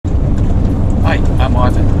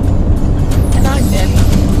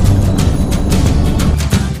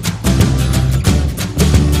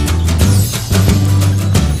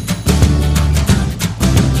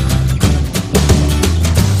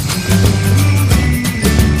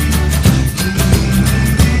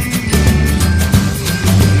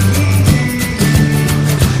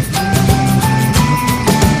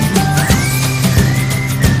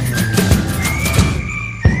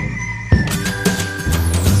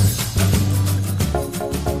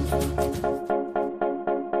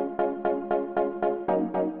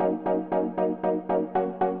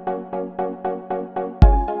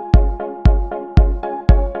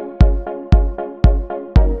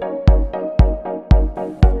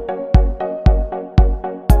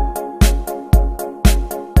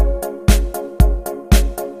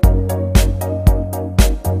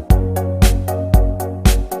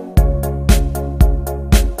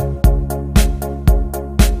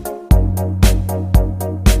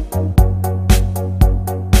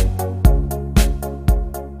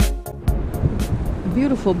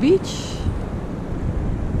beautiful beach.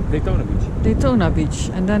 Daytona Beach. Daytona Beach.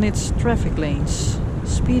 And then it's traffic lanes.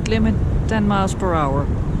 Speed limit 10 miles per hour.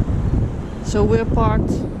 So we're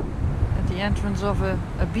parked at the entrance of a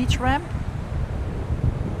beach ramp.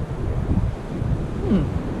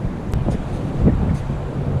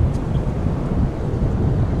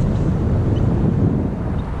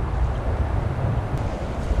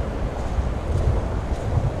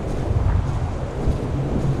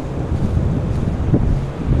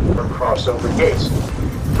 Crossover gates.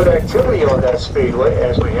 Put activity on that speedway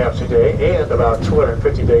as we have today and about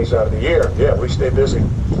 250 days out of the year. Yeah, we stay busy.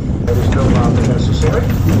 There is no longer necessary.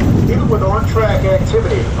 Even with on-track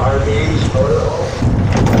activity, RVs, motorhomes.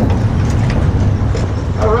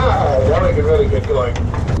 Alright, now we can really get going.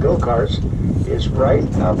 Go-karts is right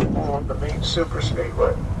up on the main super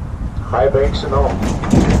speedway. High banks and all.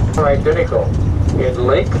 Are identical. In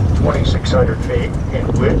length, 2,600 feet. In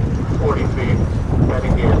width, 40 feet. And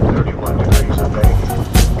again, 31 degrees of bank.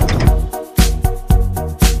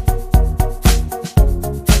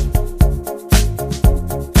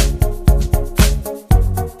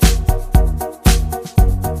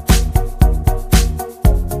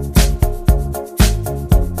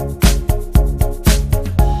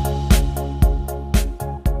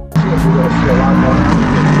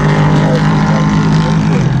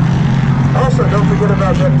 Also, don't forget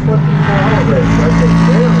about that flipping elevator. That's a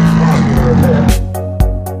very popular event.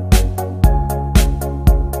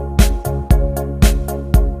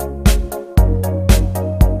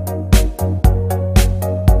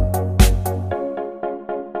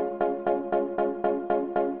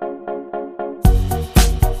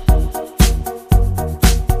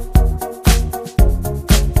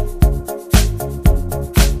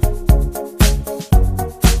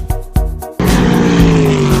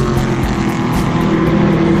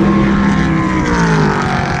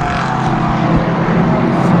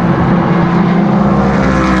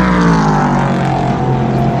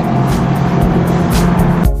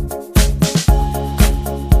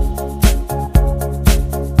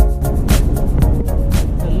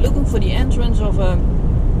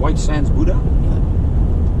 White Sands Buddha? Yeah.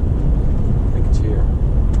 I think it's here.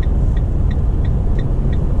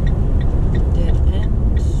 Dead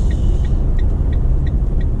end.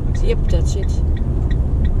 Yep, that's it.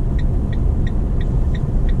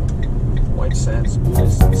 White Sands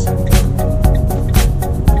Buddhist Center.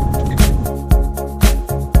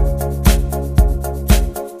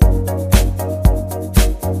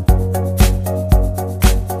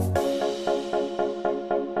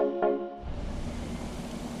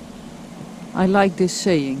 I like this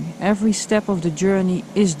saying, every step of the journey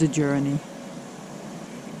is the journey.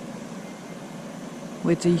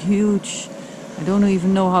 With a huge, I don't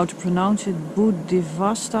even know how to pronounce it,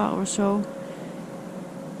 Buddhivasta or so.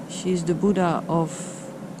 She's the Buddha of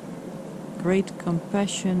great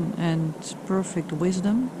compassion and perfect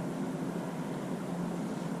wisdom.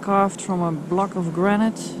 Carved from a block of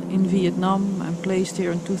granite in Vietnam and placed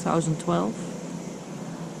here in 2012.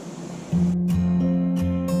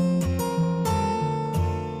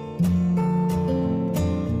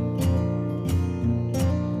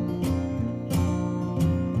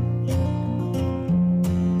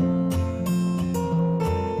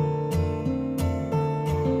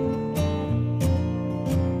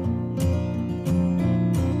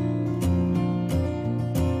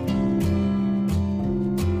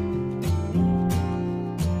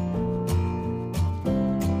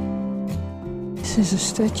 This is a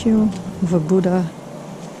statue of a Buddha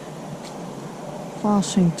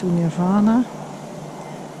passing to Nirvana.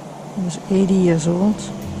 He was 80 years old.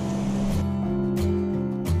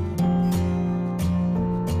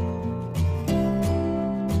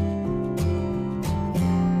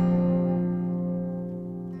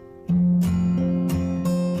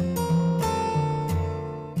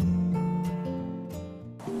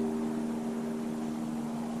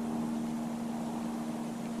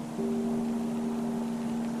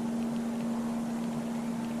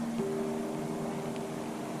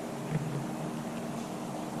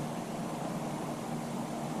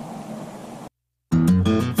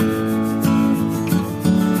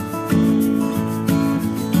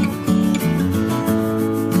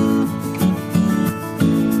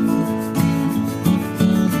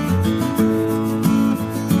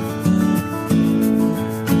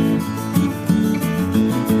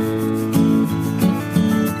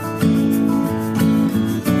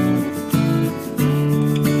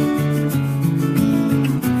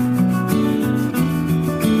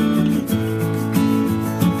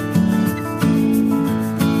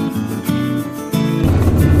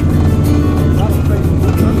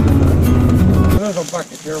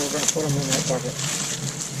 Bucket here, we're going to put them in that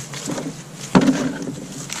bucket.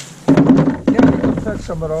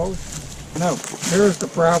 want some of those? No. Here's the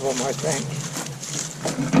problem, I think.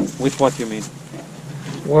 With what you mean?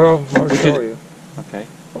 Well, I'll show you. Okay.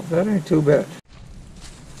 That ain't too bad.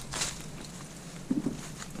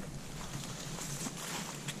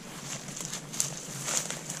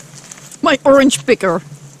 My orange picker.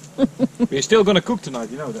 We're still gonna cook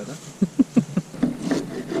tonight, you know that, huh?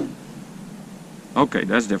 Okay,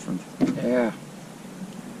 that's different. Yeah.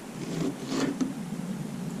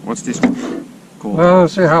 What's this one called? Well,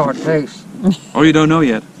 let's see how it tastes. Oh, you don't know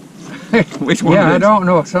yet? Which one? Yeah, it I is? don't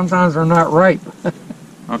know. Sometimes they're not ripe.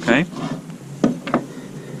 Okay.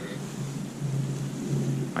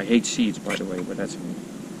 I hate seeds, by the way, but that's me.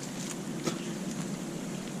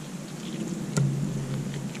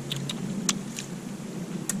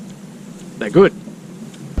 They're good.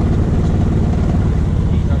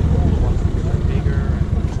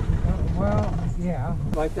 Well, yeah.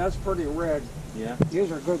 Like that's pretty red. Yeah.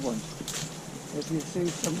 These are good ones. If you see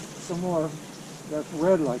some more that's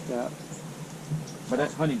red like that. But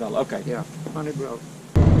that's honeybell. Okay. Yeah, honeybell.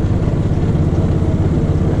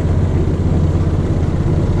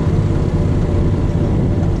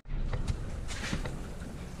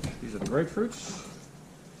 These are the grapefruits.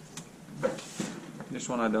 This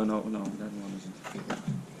one I don't know. No, that one isn't.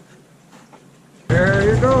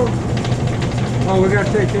 There you go. Oh, we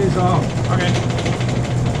gotta take these off. Okay.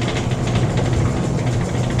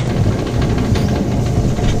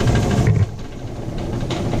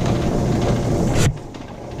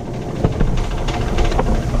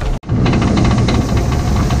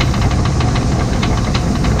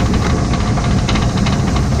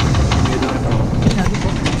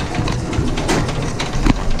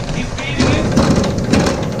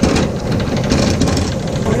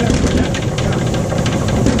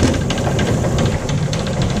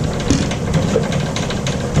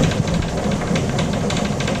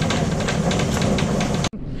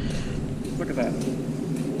 Look at that.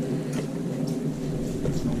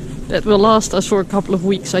 That will last us for a couple of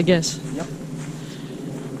weeks, I guess. Yep.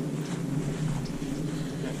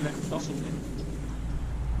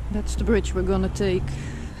 That's the bridge we're gonna take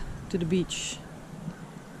to the beach.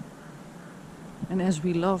 And as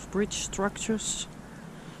we love bridge structures,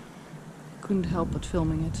 couldn't help but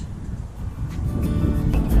filming it.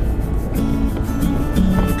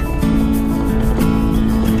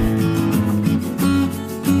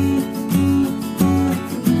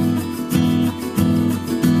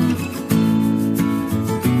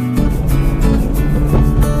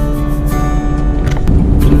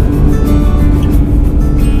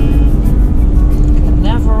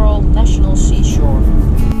 Canaveral National Seashore.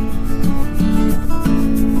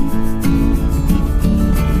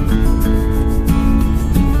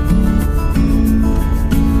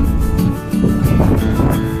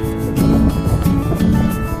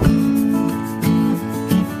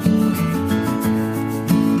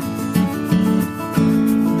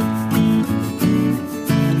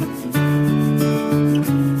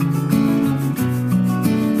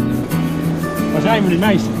 Waar zijn we nu,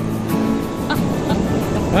 meisje?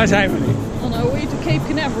 Waar zijn we nu? On our way to Cape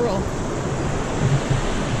Canaveral.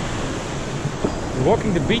 We're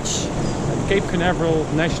walking the beach at Cape Canaveral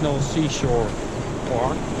National Seashore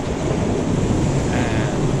Park.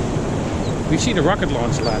 And we've seen the rocket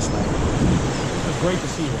launch last night. It was great to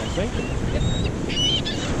see, I think.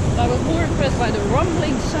 I was more impressed by the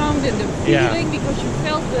rumbling sound and the Yeah. feeling because you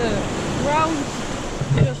felt the ground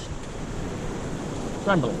just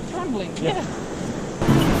Trembling. trembling. Yeah. Yeah.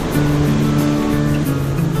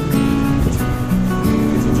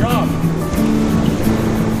 It's a job.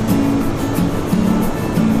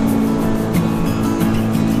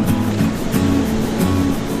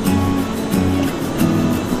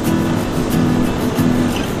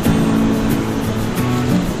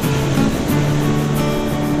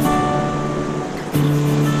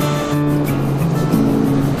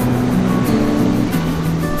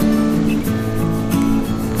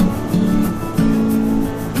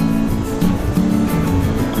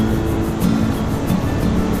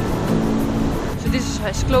 So this is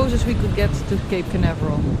as close as we could get to Cape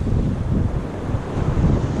Canaveral.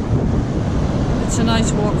 It's a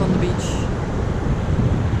nice walk on the beach.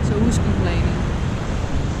 So who's complaining?